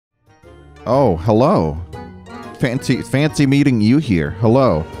Oh, hello. Fancy meeting you here.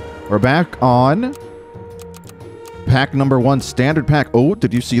 Hello. We're back on pack number 1, standard pack. Oh,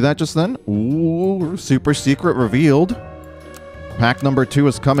 did you see that just then? Ooh, super secret revealed. Pack number 2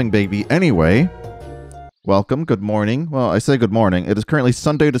 is coming, baby. Anyway, welcome. Good morning. Well, I say good morning. It is currently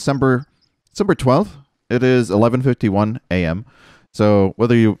Sunday, December 12th. It is 11:51 a.m. So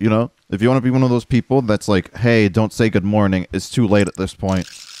whether you know, if you want to be one of those people that's like, hey, don't say good morning, it's too late at this point,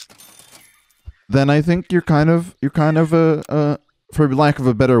 then I think you're kind of a for lack of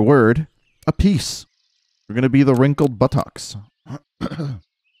a better word, a piece. You're gonna be the wrinkled buttocks.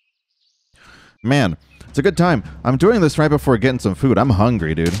 Man, it's a good time. I'm doing this right before getting some food. I'm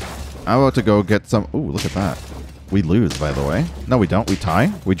hungry, dude. I'm about to go get some. Ooh, look at that. We lose, by the way. No, we don't. We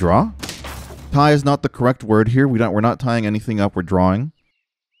tie. We draw. Tie is not the correct word here. We're not tying anything up. We're drawing.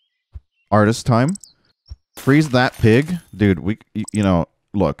 Artist time. Freeze that pig, dude. You know,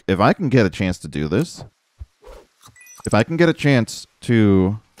 look. If I can get a chance to do this, if I can get a chance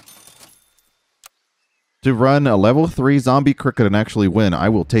to run a level 3 zombie cricket and actually win, I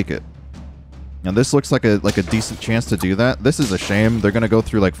will take it. And this looks like a decent chance to do that. This is a shame. They're gonna go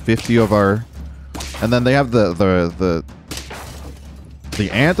through like 50 of our, and then they have the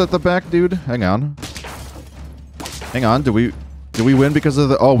ant at the back, dude. Hang on. Hang on. Do we win because of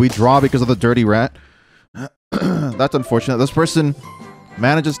the? Oh, we draw because of the dirty rat. That's unfortunate. This person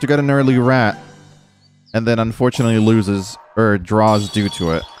manages to get an early rat, and then unfortunately loses or draws due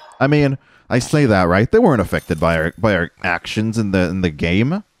to it. I mean, I say that, right? They weren't affected by our actions in the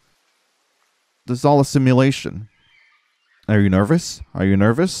game. This is all a simulation. Are you nervous? Are you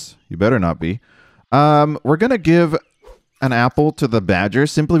nervous? You better not be. We're gonna give an apple to the badger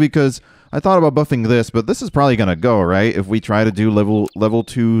simply because I thought about buffing this, but this is probably gonna go, right? If we try to do level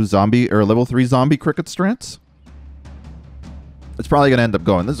 2 zombie or level 3 zombie cricket strats, it's probably gonna end up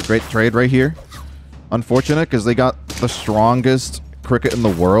going. This is a great trade right here. Unfortunate because they got the strongest cricket in the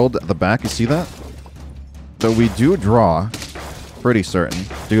world at the back. You see that? So we do draw, pretty certain,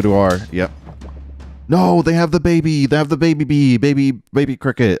 due to our yep. No, they have the baby. They have the baby bee, baby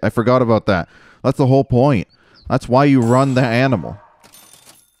cricket. I forgot about that. That's the whole point. That's why you run the animal.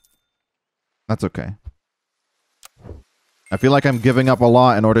 That's okay. I feel like I'm giving up a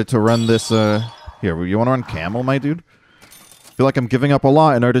lot in order to run this. Here, you want to run camel, my dude? I feel like I'm giving up a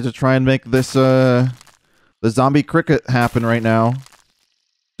lot in order to try and make this the zombie cricket happen right now.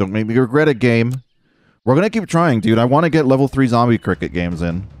 Don't make me regret it, game. We're gonna keep trying, dude. I want to get level 3 zombie cricket games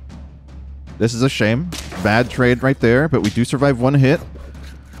in. This is a shame. Bad trade right there, but we do survive 1 hit.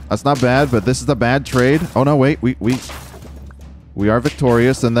 That's not bad, but this is a bad trade. Oh no, wait, we are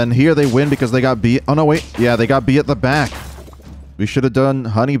victorious, and then here they win because they got B. Oh no, wait, yeah, they got B at the back. We should have done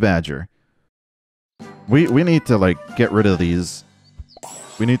honey badger. We need to like get rid of these.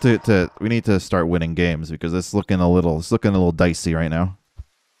 We need to start winning games because it's looking a little dicey right now.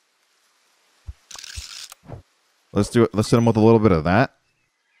 Let's do it. Let's hit them with a little bit of that.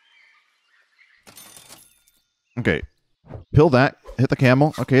 Okay, pill that. Hit the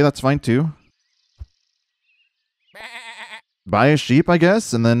camel. Okay, that's fine too. Buy a sheep, I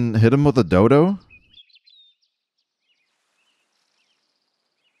guess, and then hit him with a dodo.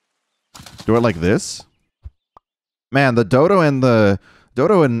 Do it like this. Man, the dodo and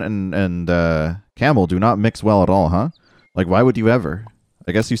camel do not mix well at all, huh? Like, why would you ever?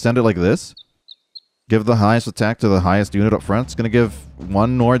 I guess you send it like this. Give the highest attack to the highest unit up front. It's gonna give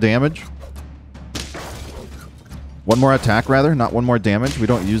 1 more damage. 1 more attack, rather, not 1 more damage. We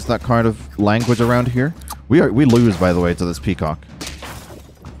don't use that kind of language around here. We lose, by the way, to this peacock.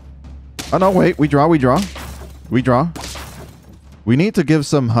 Oh no, wait, we draw. We need to give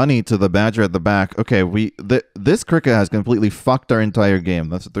some honey to the badger at the back. Okay, this cricket has completely fucked our entire game.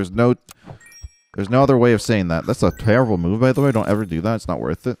 There's no other way of saying that. That's a terrible move, by the way. Don't ever do that. It's not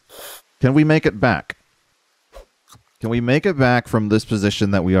worth it. Can we make it back? Can we make it back from this position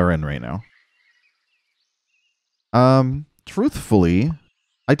that we are in right now? Truthfully,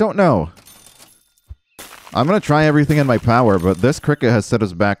 I don't know. I'm gonna try everything in my power, but this cricket has set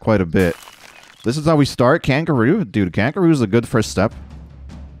us back quite a bit. This is how we start. Kangaroo? Dude, kangaroo is a good first step.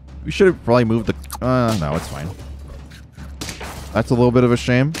 We should have probably moved the... no, it's fine. That's a little bit of a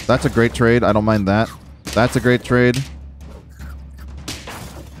shame. That's a great trade. I don't mind that. That's a great trade.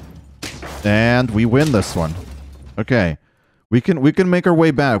 And we win this one. Okay. We can make our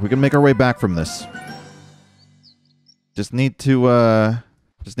way back. We can make our way back from this. Just need to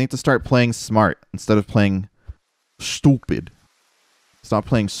start playing smart instead of playing stupid. Stop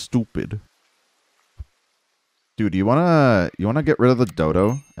playing stupid. Dude, you wanna get rid of the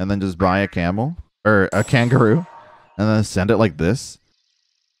dodo and then just buy a camel or a kangaroo and then send it like this?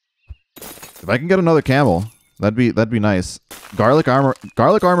 If I can get another camel, that'd be nice. Garlic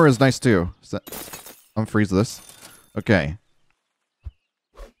armor is nice too. Unfreeze this. Okay.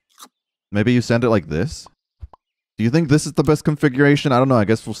 Maybe you send it like this? Do you think this is the best configuration? I don't know. I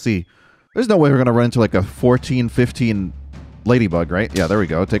guess we'll see. There's no way we're going to run into like a 14, 15 ladybug, right? Yeah, there we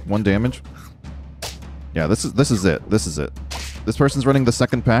go. Take 1 damage. Yeah, this is it. This is it. This person's running the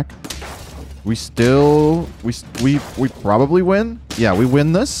second pack. We still... We probably win. Yeah, we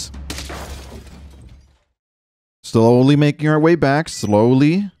win this. Slowly making our way back.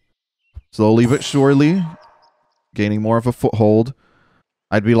 Slowly but surely. Gaining more of a foothold.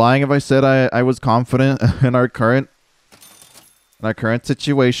 I'd be lying if I said I was confident in our current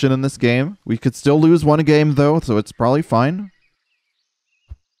situation in this game. We could still lose 1 game though, so it's probably fine.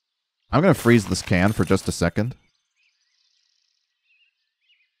 I'm gonna freeze this can for just a second.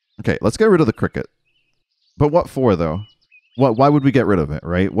 Okay, let's get rid of the cricket. But what for though? Why would we get rid of it,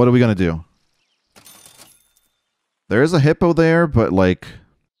 right? What are we gonna do? There is a hippo there, but like...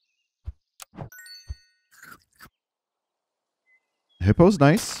 Hippo's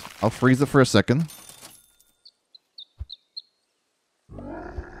nice. I'll freeze it for a second.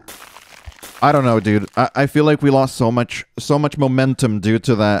 I don't know, dude. I feel like we lost so much momentum due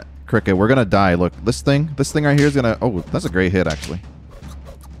to that cricket. We're gonna die. Look, this thing right here is gonna... Oh, that's a great hit, actually.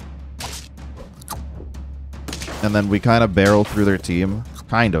 And then we kind of barrel through their team.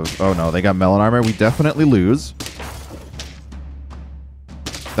 Kind of. Oh no, they got melon armor. We definitely lose.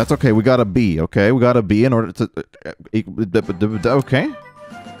 That's okay. We got a B, okay? We got a B in order to... Okay.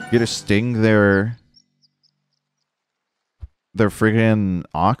 Get to sting their friggin'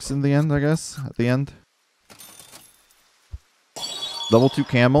 ox in the end, I guess? At the end. Level 2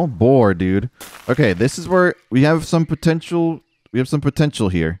 camel. Boar, dude. Okay, this is where we have some potential... We have some potential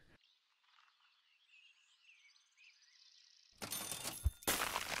here.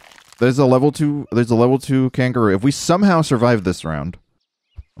 There's a level 2 kangaroo. If we somehow survive this round...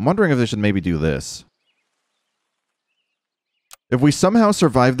 I'm wondering if they should maybe do this. If we somehow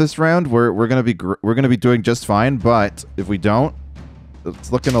survive this round, we're gonna be doing just fine. But if we don't,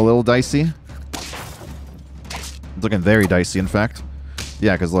 it's looking a little dicey. It's looking very dicey, in fact.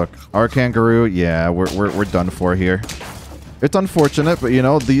 Yeah, because look, our kangaroo. Yeah, we're done for here. It's unfortunate, but you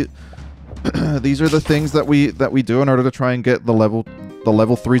know these are the things that we do in order to try and get the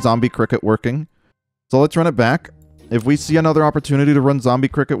level 3 zombie cricket working. So let's run it back. If we see another opportunity to run zombie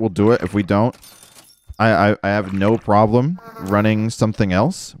cricket, we'll do it. If we don't, I have no problem running something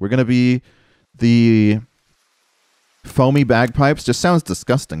else. We're going to be the foamy bagpipes. Just sounds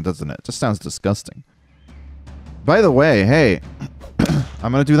disgusting, doesn't it? Just sounds disgusting. By the way, hey,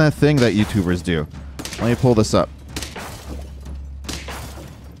 I'm going to do that thing that YouTubers do. Let me pull this up.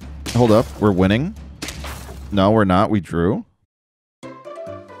 Hold up. We're winning. No, we're not. We drew.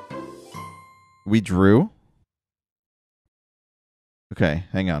 We drew. Okay,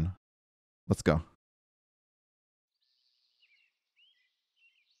 hang on. Let's go.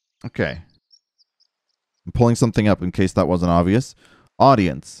 Okay. I'm pulling something up in case that wasn't obvious.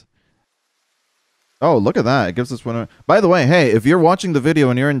 Audience. Oh, look at that. It gives us one. By the way, hey, if you're watching the video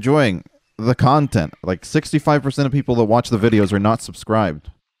and you're enjoying the content, like 65% of people that watch the videos are not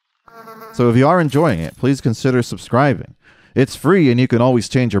subscribed. So if you are enjoying it, please consider subscribing. It's free and you can always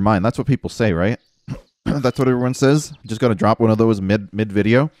change your mind. That's what people say, right? That's what everyone says. Just gotta drop one of those mid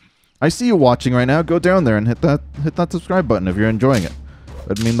video. I see you watching right now. Go down there and hit that subscribe button if you're enjoying it.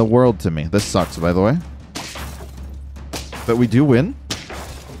 That'd mean the world to me. This sucks, by the way. But we do win.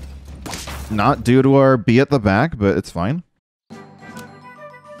 Not due to our B at the back, but it's fine.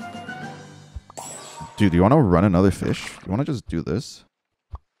 Dude, do you want to run another fish? Do you want to just do this?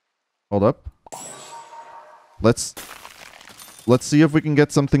 Hold up. Let's see if we can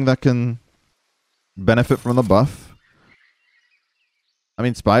get something that can benefit from the buff. I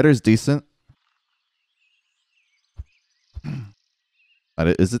mean, spider's decent.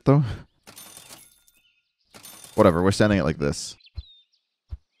 Is it though? Whatever, we're sending it like this.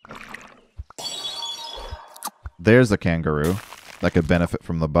 There's a kangaroo that could benefit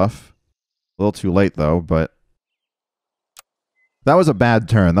from the buff. A little too late though, but that was a bad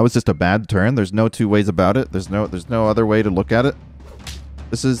turn. That was just a bad turn. There's no two ways about it. There's no other way to look at it.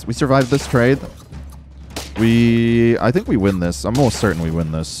 We survived this trade. I think we win this. I'm almost certain we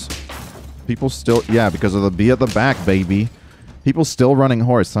win this. People still, yeah, because of the B at the back, baby. People still running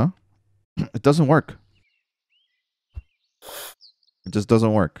horse, huh? It doesn't work. It just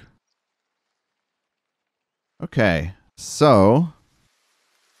doesn't work. Okay, so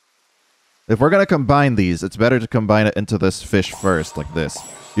if we're gonna combine these, it's better to combine it into this fish first, like this.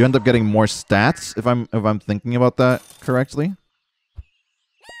 You end up getting more stats if I'm thinking about that correctly.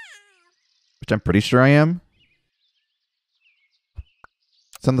 which I'm pretty sure I am.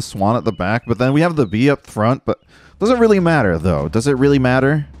 Send the swan at the back, but then we have the bee up front, but doesn't really matter though. Does it really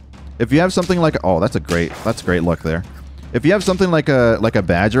matter? If you have something like, oh, that's great luck there. If you have something like a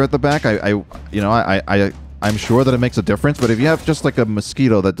badger at the back, I'm sure that it makes a difference, but if you have just like a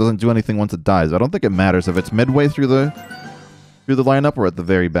mosquito that doesn't do anything once it dies, I don't think it matters if it's midway through the lineup or at the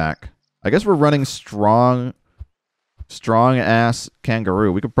very back. I guess we're running strong ass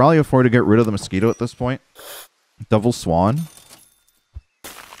kangaroo. We could probably afford to get rid of the mosquito at this point. Double swan.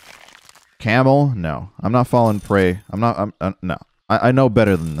 Camel? No. I'm not falling prey. No. I know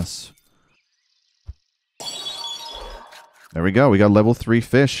better than this. There we go. We got level 3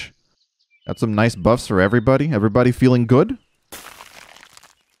 fish. Got some nice buffs for everybody. Everybody feeling good?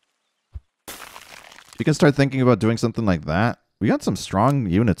 You can start thinking about doing something like that. We got some strong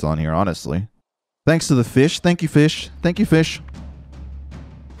units on here, honestly. Thanks to the fish. Thank you, fish. Thank you, fish.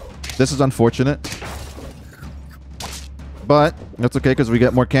 This is unfortunate. But that's okay because we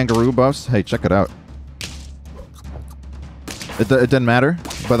get more kangaroo buffs. Hey, check it out. It didn't matter,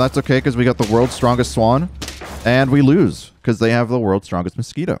 but that's okay because we got the world's strongest swan. And we lose because they have the world's strongest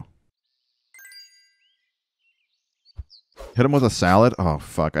mosquito. Hit him with a salad. Oh,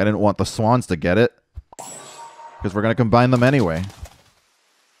 fuck. I didn't want the swans to get it. Because we're going to combine them anyway.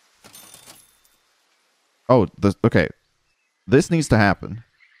 Oh, okay. This needs to happen.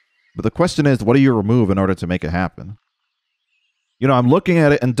 But the question is, what do you remove in order to make it happen? You know, I'm looking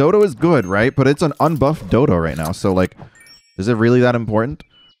at it, and Dodo is good, right? But it's an unbuffed Dodo right now. So, like, is it really that important?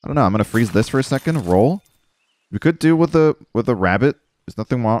 I don't know. I'm going to freeze this for a second. Roll. We could do with a rabbit. There's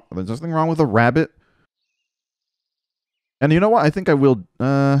nothing wrong. There's nothing wrong with a rabbit. And you know what? I think I will...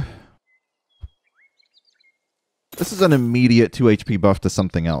 This is an immediate 2 HP buff to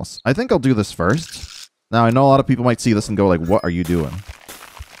something else. I think I'll do this first. Now, I know a lot of people might see this and go like, what are you doing?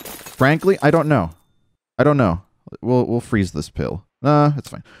 Frankly, I don't know. I don't know. We'll freeze this pill. Nah, it's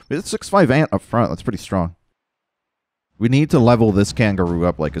fine. It's 6/5 ant up front. That's pretty strong. We need to level this kangaroo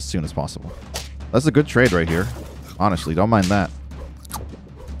up like as soon as possible. That's a good trade right here. Honestly, don't mind that.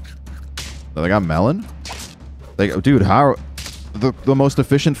 Oh, they got melon? Dude, how... The most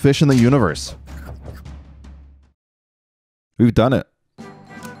efficient fish in the universe. We've done it.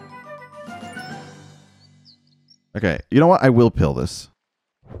 Okay, you know what? I will pill this.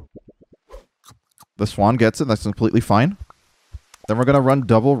 The swan gets it. That's completely fine. Then we're going to run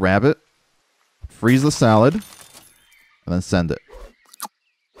double rabbit. Freeze the salad. And then send it.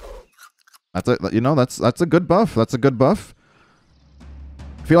 That's a, you know, that's a good buff. That's a good buff.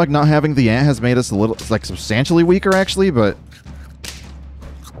 I feel like not having the ant has made us a little, like, substantially weaker, actually, but...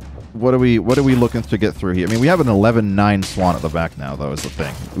 What are we looking to get through here? I mean, we have an 11-9 swan at the back now, though, is the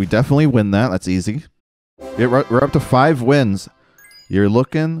thing. We definitely win that. That's easy. We're up to 5 wins. You're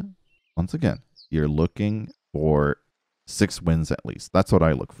looking... Once again, you're looking for 6 wins at least. That's what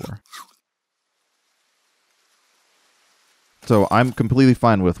I look for. So I'm completely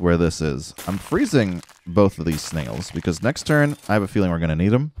fine with where this is. I'm freezing both of these snails, because next turn, I have a feeling we're going to need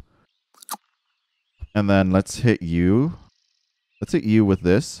them. And then let's hit you. Let's hit you with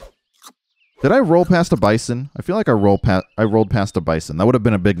this. Did I roll past a bison? I feel like I rolled past a bison. That would have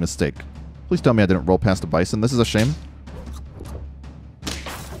been a big mistake. Please tell me I didn't roll past a bison. This is a shame.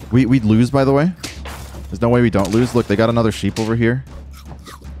 We'd lose, by the way. There's no way we don't lose. Look, they got another sheep over here.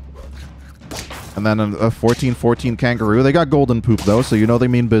 And then a 14-14 kangaroo. They got golden poop, though, so you know they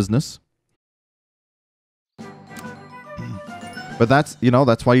mean business. But that's, you know,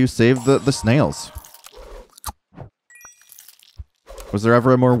 that's why you save the snails. Was there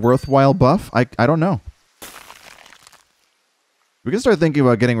ever a more worthwhile buff? I don't know. We can start thinking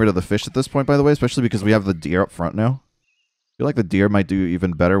about getting rid of the fish at this point, by the way, especially because we have the deer up front now. I feel like the deer might do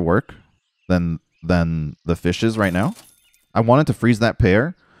even better work than the fishes right now. I wanted to freeze that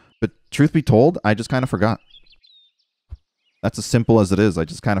pair, but truth be told, I just kind of forgot. That's as simple as it is. I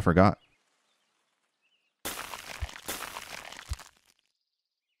just kind of forgot.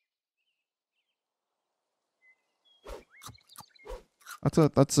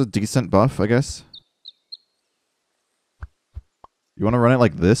 That's a decent buff, I guess. You want to run it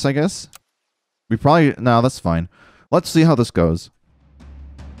like this, I guess? We probably... No, that's fine. Let's see how this goes.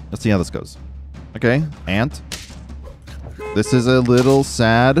 Let's see how this goes. Okay, ant. This is a little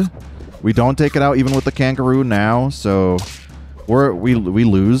sad. We don't take it out even with the kangaroo now, so... we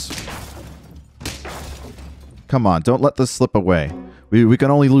lose. Come on, don't let this slip away. We can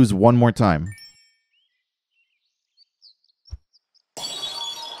only lose one more time.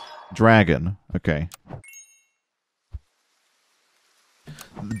 Dragon. Okay.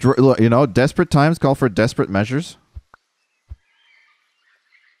 You know, desperate times call for desperate measures.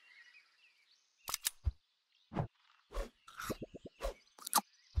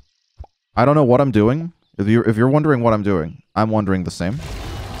 I don't know what I'm doing. If you're wondering what I'm doing, I'm wondering the same.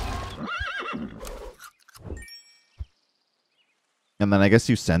 And then I guess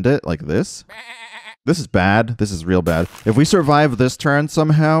you send it like this. This is bad. This is real bad. If we survive this turn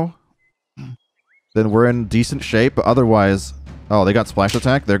somehow, then we're in decent shape. But otherwise, oh, they got splash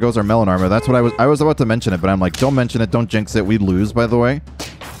attack. There goes our melon armor. That's what I was about to mention it, but I'm like, don't mention it. Don't jinx it. We lose, by the way.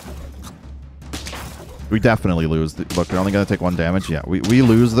 We definitely lose. Look, they're only gonna take 1 damage. Yeah, we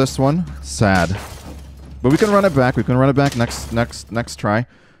lose this one. Sad. But we can run it back. We can run it back next try.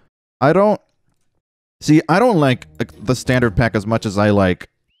 I don't like the standard pack as much as I like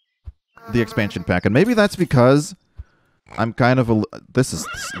the expansion pack, and maybe that's because I'm kind of a. This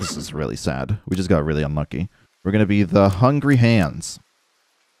is really sad. We just got really unlucky. We're gonna be the Hungry Hands.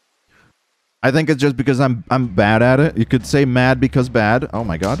 I think it's just because I'm bad at it. You could say mad because bad. Oh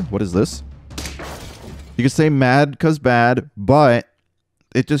my god, what is this? You could say mad because bad, but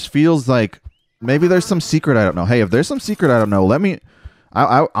it just feels like maybe there's some secret I don't know. Hey, if there's some secret I don't know, let me.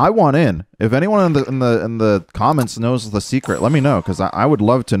 I want in. If anyone in the comments knows the secret, let me know, because I would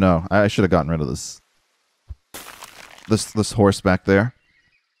love to know. I should have gotten rid of this horse back there.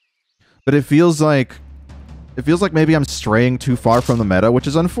 But it feels like maybe I'm straying too far from the meta, which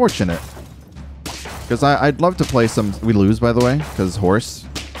is unfortunate. Because I'd love to play some. We lose, by the way, because horse.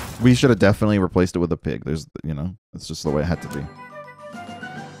 We should have definitely replaced it with a pig. There's, you know, it's just the way it had to be.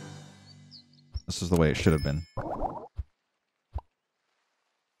 This is the way it should have been.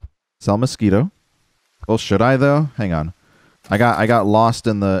 Sell mosquito. Well, should I though? Hang on. I got lost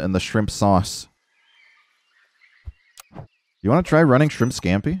in the shrimp sauce. You want to try running shrimp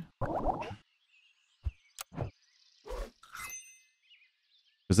scampi?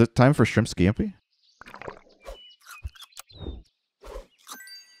 Is it time for shrimp scampi?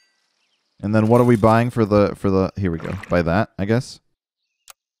 And then what are we buying for the here we go. Buy that, I guess.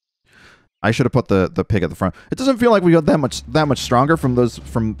 I should have put the pig at the front. It doesn't feel like we got that much stronger from those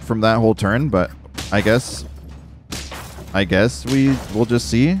from that whole turn, but I guess we'll just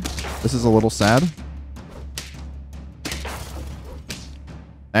see. This is a little sad.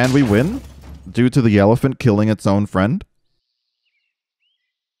 And we win due to the elephant killing its own friend.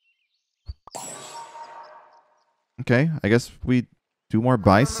 Okay, I guess we do more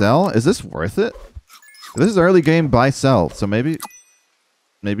buy sell. Is this worth it? This is early game buy sell, so maybe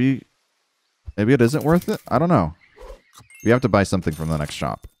it isn't worth it? I don't know. We have to buy something from the next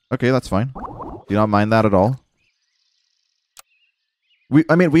shop. Okay, that's fine. Do not mind that at all.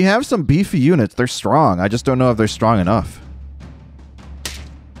 I mean, we have some beefy units. They're strong. I just don't know if they're strong enough.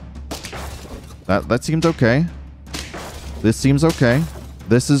 That seems okay. This seems okay.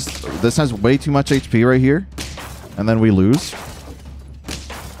 This has way too much HP right here. And then we lose.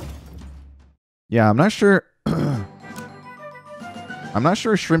 Yeah, I'm not sure. I'm not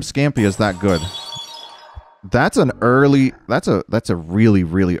sure Shrimp Scampi is that good. That's an early. That's a really,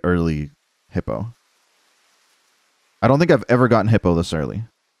 really early hippo. I don't think I've ever gotten hippo this early.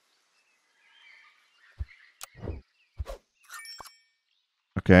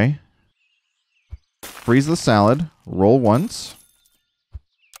 Okay. Freeze the salad. Roll once.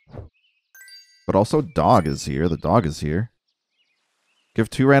 But also dog is here. The dog is here. Give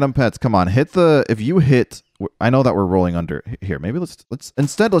 2 random pets. Come on, hit the. If you hit, I know that we're rolling under here. Maybe let's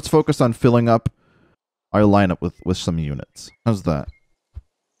instead let's focus on filling up our lineup with some units. How's that?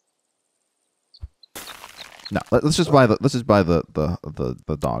 No, let's just buy the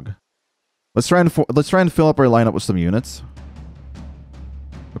dog. Let's try and fill up our lineup with some units.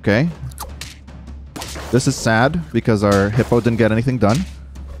 Okay. This is sad because our hippo didn't get anything done,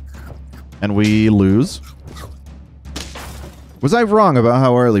 and we lose. Was I wrong about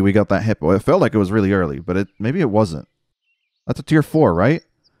how early we got that hippo? It felt like it was really early, but maybe it wasn't. That's a tier 4, right?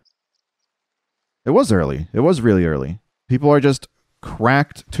 It was early. It was really early. People are just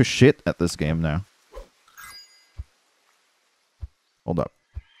cracked to shit at this game now. Hold up.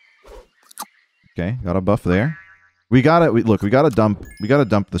 Okay, got a buff there. We gotta dump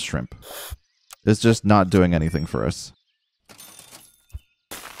the shrimp. It's just not doing anything for us.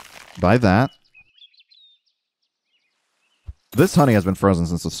 Buy that. This honey has been frozen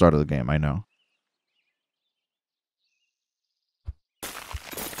since the start of the game, I know.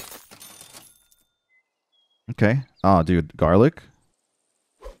 Okay. Oh, dude, garlic.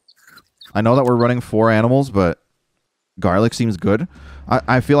 I know that we're running 4 animals, but garlic seems good.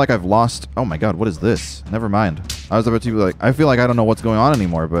 I feel like I've lost... Oh my god, what is this? Never mind. I was about to be like... I feel like I don't know what's going on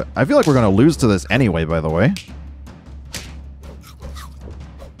anymore, but I feel like we're going to lose to this anyway, by the way.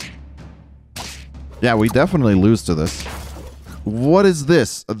 Yeah, we definitely lose to this. What is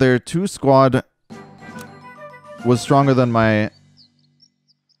this? Their 2 squad was stronger than my...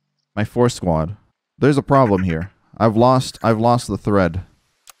 My 4 squad. There's a problem here. I've lost the thread.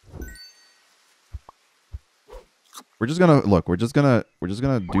 We're just gonna look, we're just gonna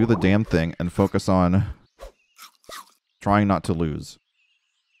do the damn thing and focus on trying not to lose.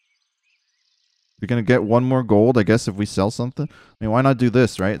 We're gonna get 1 more gold, I guess, if we sell something. I mean, why not do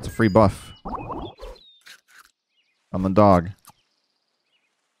this, right? It's a free buff on the dog.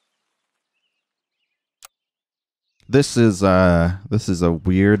 This is a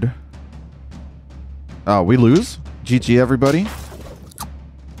weird. Oh, we lose? GG, everybody.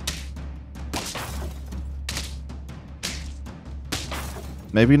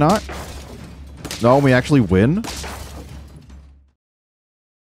 Maybe not. No, we actually win.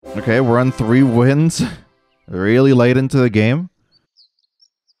 Okay, we're on 3 wins. Really late into the game.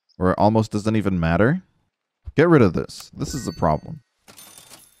 Where it almost doesn't even matter. Get rid of this. This is a problem.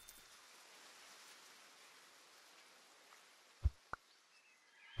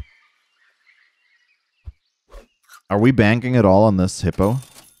 Are we banking it all on this hippo?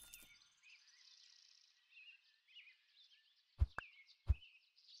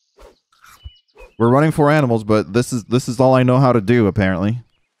 We're running 4 animals, but this is all I know how to do, apparently.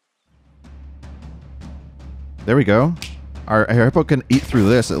 There we go. Our hippo can eat through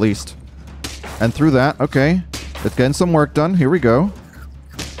this, at least. And through that, okay. It's getting some work done. Here we go.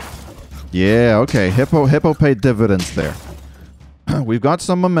 Yeah, okay. Hippo paid dividends there. We've got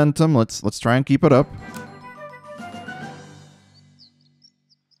some momentum. Let's try and keep it up.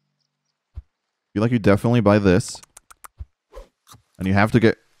 Feel like you definitely buy this. And you have to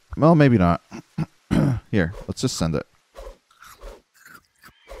get... Well, maybe not. Here, let's just send it.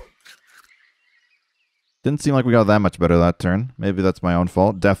 Didn't seem like we got that much better that turn. Maybe that's my own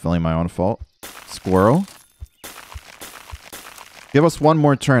fault. Definitely my own fault. Squirrel. Give us 1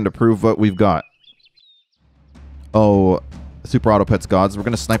 more turn to prove what we've got. Oh, Super Auto Pets Gods. We're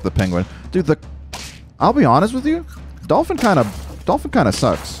gonna snipe the penguin. Dude, I'll be honest with you. Dolphin kind of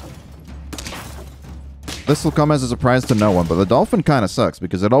sucks. This will come as a surprise to no one, but the dolphin kind of sucks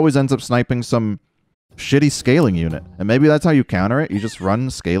because it always ends up sniping some shitty scaling unit. And maybe that's how you counter it. You just run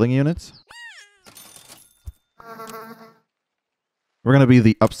scaling units. We're going to be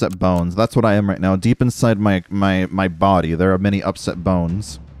the upset bones. That's what I am right now. Deep inside my body, there are many upset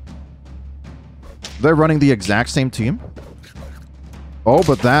bones. They're running the exact same team. Oh,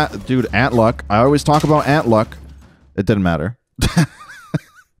 but that... Dude, ant luck. I always talk about ant luck. It didn't matter.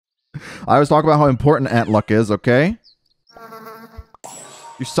 I always talk about how important ant luck is, okay?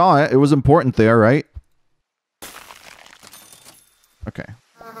 You saw it. It was important there, right? Okay.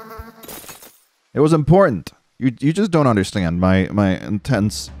 It was important. You just don't understand my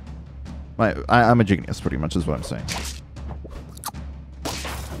intense... I'm a genius, pretty much, is what I'm saying.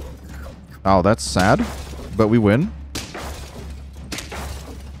 Oh, that's sad. But we win.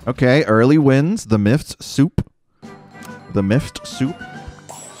 Okay, early wins. The Miffed Soup. The Miffed Soup.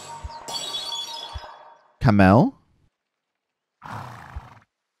 Camel.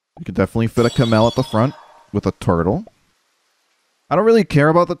 You could definitely fit a camel at the front with a turtle. I don't really care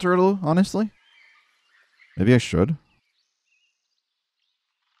about the turtle, honestly. Maybe I should.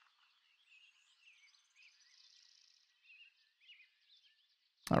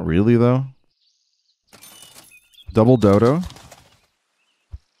 Not really, though. Double Dodo.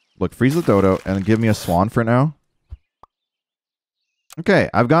 Look, freeze the Dodo and give me a swan for now. Okay,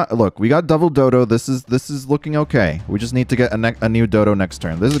 look, we got double Dodo. This is looking okay. We just need to get a new Dodo next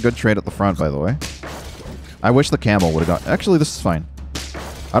turn. This is a good trade at the front, by the way. I wish the camel would have got... Actually, this is fine.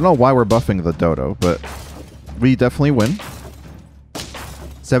 I don't know why we're buffing the Dodo, but we definitely win.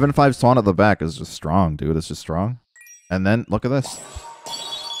 7-5 swan at the back is just strong, dude. It's just strong. And then, look at this.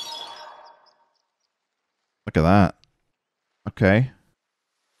 Look at that. Okay.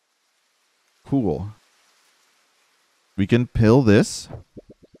 Cool. We can pill this.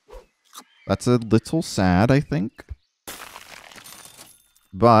 That's a little sad, I think.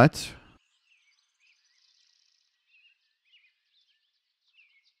 But...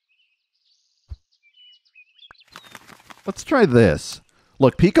 let's try this.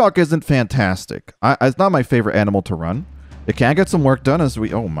 Look, Peacock isn't fantastic. It's not my favorite animal to run. It can get some work done as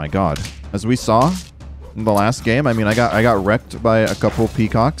we... Oh my god. As we saw in the last game. I mean, I got wrecked by a couple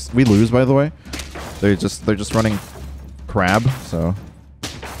peacocks. We lose, by the way. They're just running crab, so...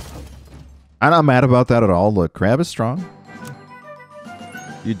 I'm not mad about that at all. Look, crab is strong.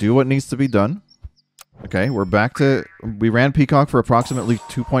 You do what needs to be done. Okay, we're back to... We ran peacock for approximately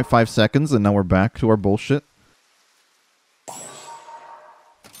 2.5 seconds, and now we're back to our bullshit.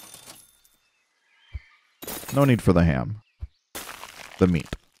 No need for the ham. The meat.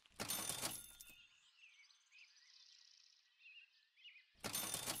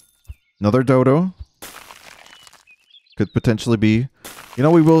 Another dodo. Could potentially be... You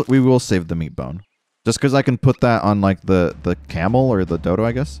know, we will save the meat bone. Just because I can put that on, like, the camel or the dodo,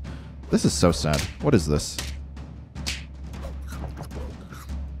 I guess. This is so sad. What is this?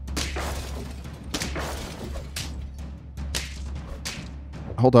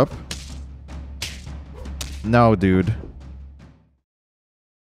 Hold up. No, dude.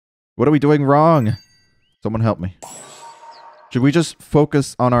 What are we doing wrong? Someone help me. Should we just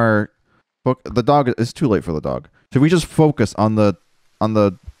focus on our... The dog... It's too late for the dog. Should we just focus on the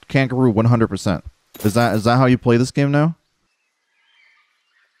kangaroo 100%? Is that how you play this game now?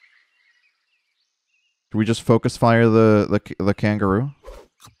 Should we just focus fire the kangaroo?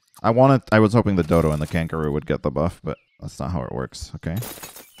 I was hoping the dodo and the kangaroo would get the buff, but that's not how it works. Okay.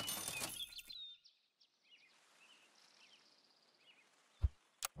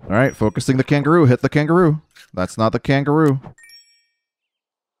 All right, focusing the kangaroo. Hit the kangaroo. That's not the kangaroo.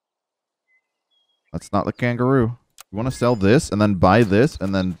 That's not the kangaroo. You want to sell this and then buy this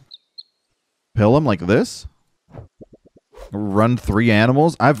and then pill him like this? Run 3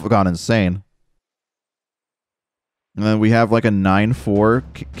 animals? I've gone insane. And then we have like a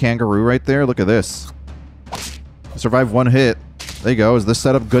 9-4 kangaroo right there. Look at this. Survive 1 hit. There you go. Is this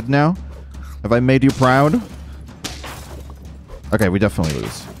setup good now? Have I made you proud? Okay, we definitely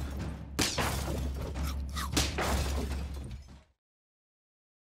lose.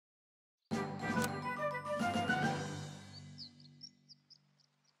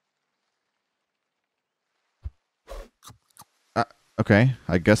 Okay,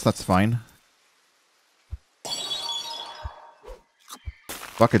 I guess that's fine.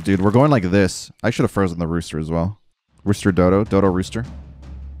 Fuck it, dude. We're going like this. I should have frozen the rooster as well. Rooster Dodo. Dodo Rooster.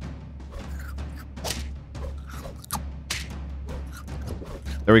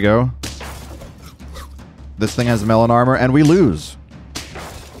 There we go. This thing has melon armor, and we lose.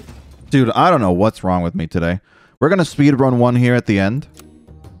 Dude, I don't know what's wrong with me today. We're going to speedrun 1 here at the end.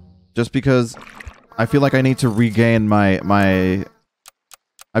 Just because I feel like I need to regain my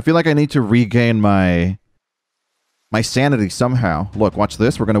sanity somehow. Look, watch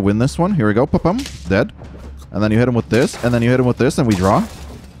this. We're going to win this one. Here we go. Pum-pum. Dead. And then you hit him with this, and then you hit him with this, and we draw.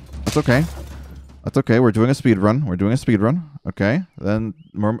 That's okay. That's okay. We're doing a speed run. We're doing a speed run. Okay. Then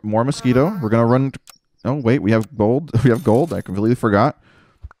more mosquito. We're going to run... Oh, wait. We have gold. We have gold. I completely forgot.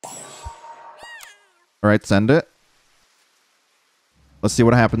 All right. Send it. Let's see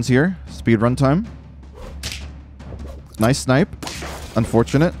what happens here. Speed run time. Nice snipe.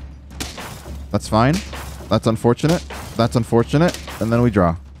 Unfortunate. That's fine. That's unfortunate. That's unfortunate. And then we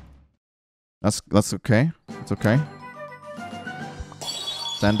draw. That's okay. It's okay.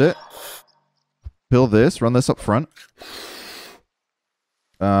 Send it. Pill this. Run this up front.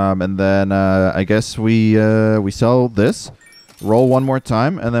 And then I guess we sell this. Roll 1 more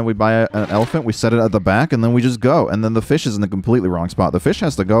time, and then we buy an elephant. We set it at the back, and then we just go. And then the fish is in the completely wrong spot. The fish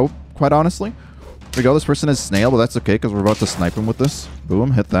has to go, quite honestly. Here we go. This person is snail, but that's okay because we're about to snipe him with this.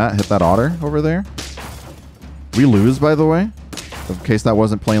 Boom. Hit that. Hit that otter over there. We lose, by the way. In case that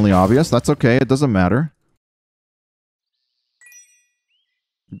wasn't plainly obvious. That's okay. It doesn't matter.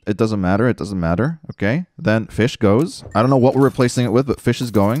 It doesn't matter. It doesn't matter. Okay. Then fish goes. I don't know what we're replacing it with, but fish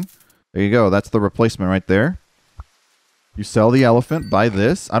is going. There you go. That's the replacement right there. You sell the elephant, buy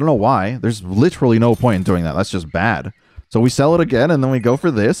this. I don't know why. There's literally no point in doing that. That's just bad. So we sell it again, and then we go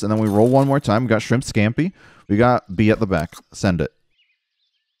for this, and then we roll 1 more time. We got shrimp scampi. We got B at the back. Send it.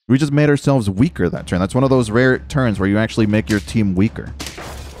 We just made ourselves weaker that turn. That's one of those rare turns where you actually make your team weaker.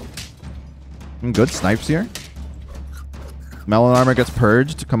 Good snipes here. Melon armor gets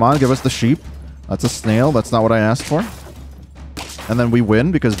purged. Come on, give us the sheep. That's a snail. That's not what I asked for. And then we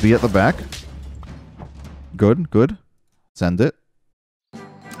win because B at the back. Good, good. Send it.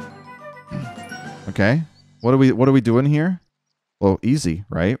 Okay. What are we doing here? Well, easy,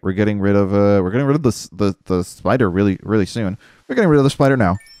 right? We're getting rid of the spider really soon. We're getting rid of the spider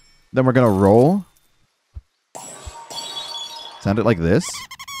now. Then we're gonna roll. Send it like this.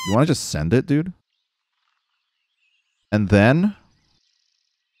 You want to just send it, dude? And then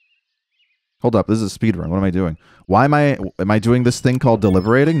hold up, this is a speed run. What am I doing? Why am I doing this thing called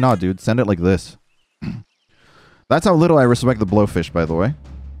deliberating? Nah, dude, send it like this. That's how little I respect the blowfish, by the way.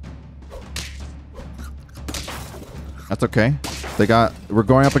 That's okay. We're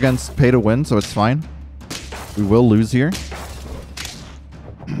going up against pay to win, so it's fine. We will lose here.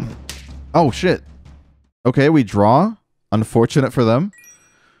 Oh, shit. Okay, we draw. Unfortunate for them.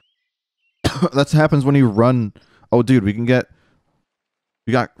 That happens when you run. Oh, dude, we got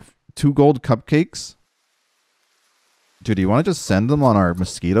 2 gold cupcakes. Dude, do you want to just send them on our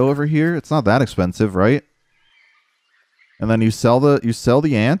mosquito over here? It's not that expensive, right? And then you sell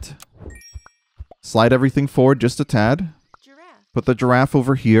the ant. Slide everything forward just a tad. Put the giraffe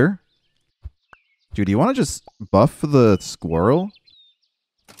over here. Dude, do you want to just buff the squirrel?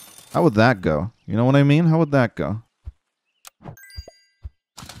 How would that go? You know what I mean? How would that go?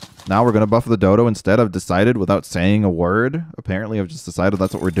 Now we're going to buff the dodo instead. I've decided without saying a word. Apparently, I've just decided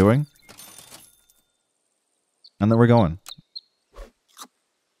that's what we're doing. And then we're going.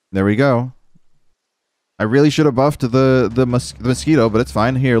 There we go. I really should have buffed the mosquito, but it's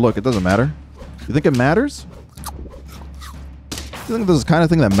fine. Here, look, it doesn't matter. You think it matters? You think this is the kind of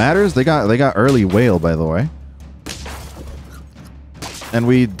thing that matters? They got early whale, by the way. And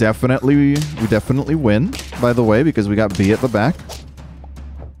we definitely win, by the way, because we got B at the back.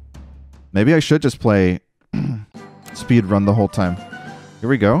 Maybe I should just play speed run the whole time. Here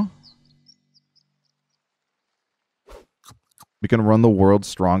we go. We can run the world's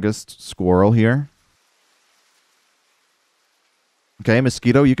strongest squirrel here. Okay,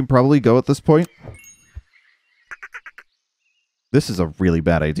 mosquito, you can probably go at this point. This is a really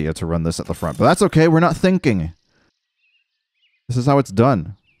bad idea to run this at the front, but that's okay. We're not thinking. This is how it's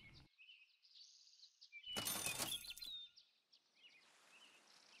done.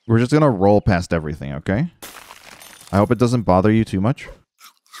 We're just going to roll past everything, okay? I hope it doesn't bother you too much.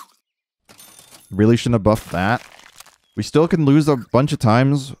 Really shouldn't have buffed that. We still can lose a bunch of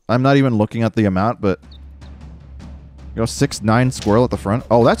times. I'm not even looking at the amount, but... You know, 6'9" squirrel at the front.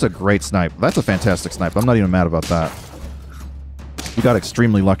 Oh, that's a great snipe. That's a fantastic snipe. I'm not even mad about that. We got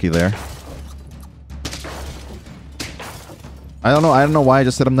extremely lucky there. I don't know why I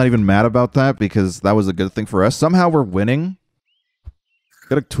just said I'm not even mad about that, because that was a good thing for us. Somehow we're winning.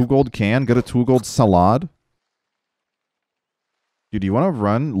 Get a 2 gold can. Get a 2 gold salad. Dude, do you want to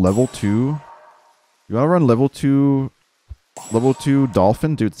run level 2? You want to run level 2... Level 2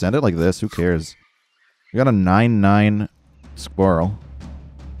 dolphin? Dude, send it like this. Who cares? We got a 9-9 squirrel.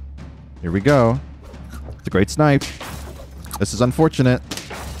 Here we go. It's a great snipe. This is unfortunate.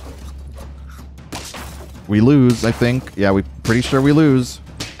 We lose, I think. Yeah, we're pretty sure we lose.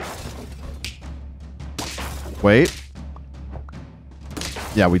 Wait.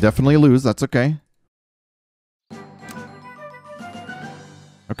 Yeah, we definitely lose. That's okay.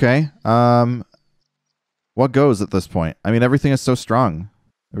 Okay. What goes at this point? I mean, everything is so strong.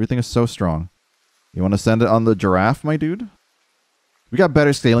 Everything is so strong. You want to send it on the giraffe, my dude? We got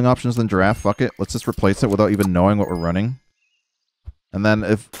better scaling options than giraffe. Fuck it. Let's just replace it without even knowing what we're running. And then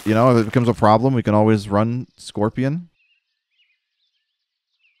if, you know, if it becomes a problem, we can always run scorpion.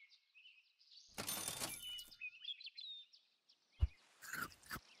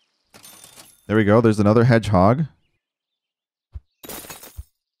 There we go. There's another hedgehog.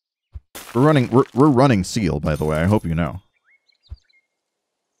 We're running seal, by the way. I hope you know.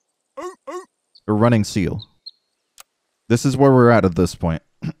 We're running seal. This is where we're at this point.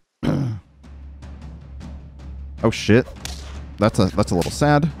 Oh shit. That's a little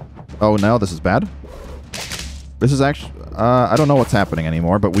sad. Oh no, this is bad. This is actually I don't know what's happening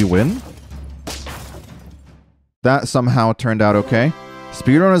anymore, but we win. That somehow turned out okay.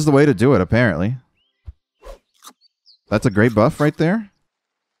 Speedrun is the way to do it, apparently. That's a great buff right there.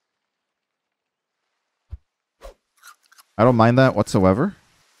 I don't mind that whatsoever.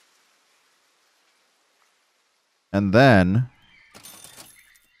 And then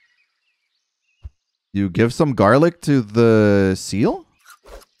you give some garlic to the seal?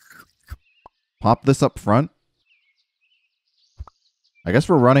 Pop this up front. I guess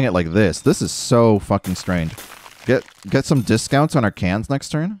we're running it like this. This is so fucking strange. Get some discounts on our cans next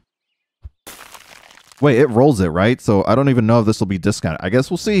turn. Wait, it rolls it, right? So I don't even know if this will be discounted. I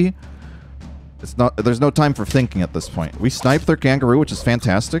guess we'll see. It's not. There's no time for thinking at this point. We snipe their kangaroo, which is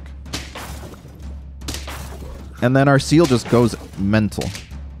fantastic. And then our seal just goes mental.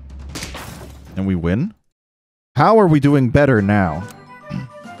 And we win? How are we doing better now?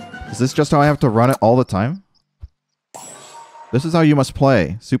 Is this just how I have to run it all the time? This is how you must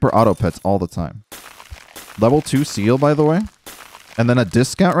play Super Auto Pets all the time. Level 2 seal, by the way. And then a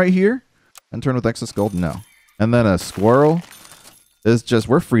discount right here. And turn with excess gold? No. And then a squirrel is just...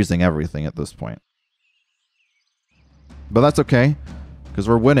 We're freezing everything at this point. But that's okay. Because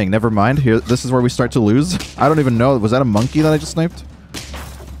we're winning. Never mind. Here, this is where we start to lose. I don't even know. Was that a monkey that I just sniped?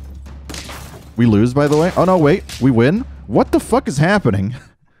 We lose, by the way. Oh, no, wait. We win? What the fuck is happening?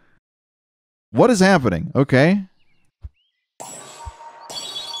 What is happening? Okay.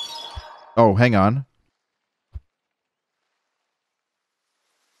 Oh, hang on.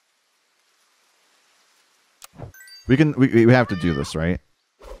 We have to do this, right?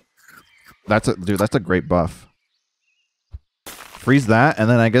 Dude, that's a great buff. Freeze that, and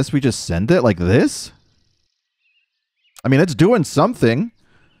then I guess we just send it like this? I mean, it's doing something.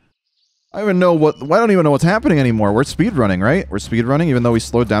 I don't even know what's happening anymore. We're speedrunning, right? We're speedrunning, even though we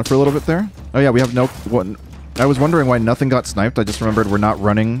slowed down for a little bit there. Oh yeah, we have no... What, I was wondering why nothing got sniped. I just remembered we're not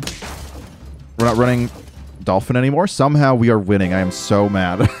running Dolphin anymore. Somehow we are winning. I am so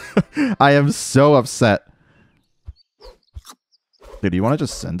mad. I am so upset. Dude, do you want to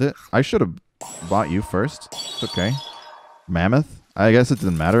just send it? I should have bought you first. It's okay. Mammoth? I guess it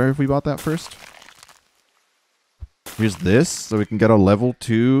didn't matter if we bought that first. Here's this, so we can get a level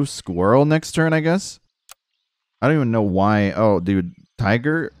 2 Squirrel next turn, I guess. I don't even know why. Oh, dude.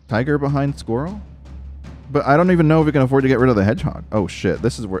 Tiger behind Squirrel? But I don't even know if we can afford to get rid of the Hedgehog. Oh, shit.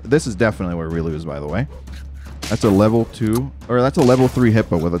 This is definitely where we lose, by the way. That's a level 2, or that's a level 3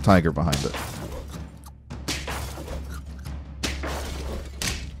 Hippo with a Tiger behind it.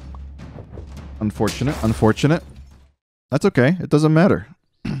 Unfortunate. That's okay. It doesn't matter.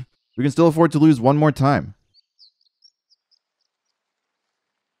 We can still afford to lose one more time.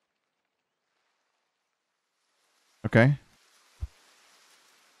 Okay.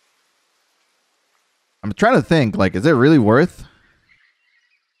 I'm trying to think, like, is it really worth?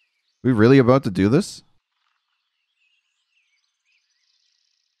 We really about to do this?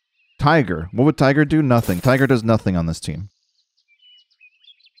 Tiger. What would Tiger do? Nothing. Tiger does nothing on this team.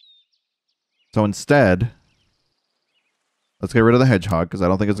 So instead, let's get rid of the Hedgehog, because I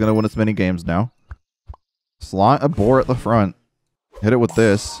don't think it's going to win us many games now. Slot a Boar at the front. Hit it with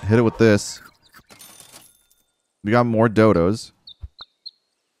this. Hit it with this. We got more Dodos.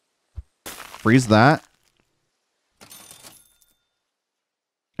 Freeze that.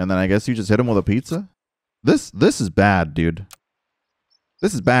 And then I guess you just hit him with a pizza? This is bad, dude.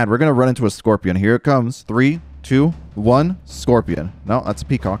 This is bad. We're going to run into a Scorpion. Here it comes. 3, 2, 1. Scorpion. No, that's a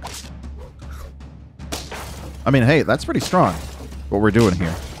Peacock. I mean, hey, that's pretty strong, what we're doing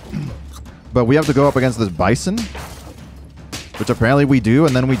here. But we have to go up against this Bison, which apparently we do,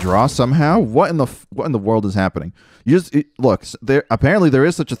 and then we draw somehow. What in the world is happening? You just look. Apparently there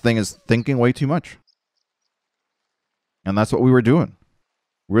is such a thing as thinking way too much, and that's what we were doing.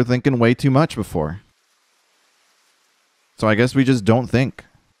 We were thinking way too much before. So I guess we just don't think,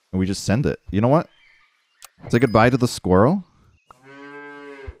 and we just send it. You know what? Say goodbye to the Squirrel,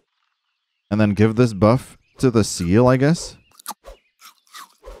 and then give this buff to the Seal, I guess.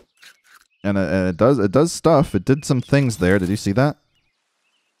 And it does stuff. It did some things there. Did you see that?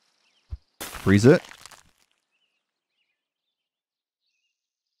 Freeze it.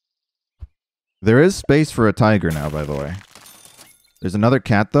 There is space for a Tiger now, by the way. There's another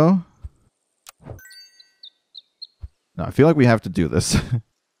cat, though. No, I feel like we have to do this.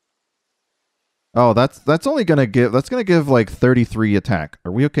 Oh, that's only gonna give like 33 attack.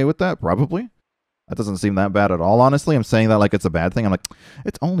 Are we okay with that? Probably. That doesn't seem that bad at all, honestly. I'm saying that like it's a bad thing. I'm like,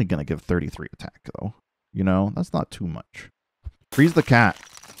 it's only going to give 33 attack, though. You know, that's not too much. Freeze the cat.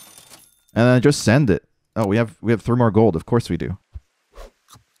 And then just send it. Oh, we have 3 more gold. Of course we do.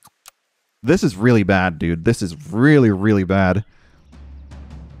 This is really bad, dude. This is really, really bad.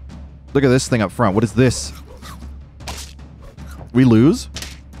 Look at this thing up front. What is this? We lose?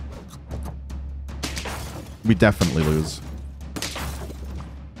 We definitely lose.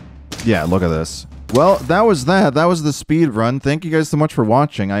 Yeah, look at this. Well, that was that. That was the speed run. Thank you guys so much for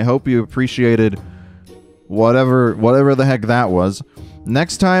watching. I hope you appreciated whatever the heck that was.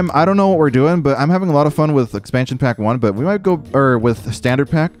 Next time, I don't know what we're doing, but I'm having a lot of fun with Expansion Pack 1, but we might go, or with Standard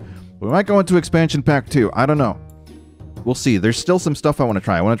Pack. We might go into Expansion Pack 2. I don't know. We'll see. There's still some stuff I want to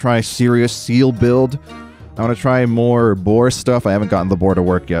try. I want to try serious Seal build. I want to try more Boar stuff. I haven't gotten the Boar to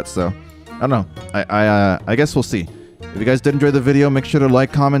work yet, so I don't know. I guess we'll see. If you guys did enjoy the video, make sure to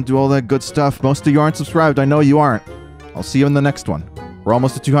like, comment, do all that good stuff. Most of you aren't subscribed. I know you aren't. I'll see you in the next one. We're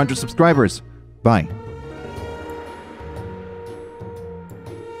almost at 200 subscribers. Bye.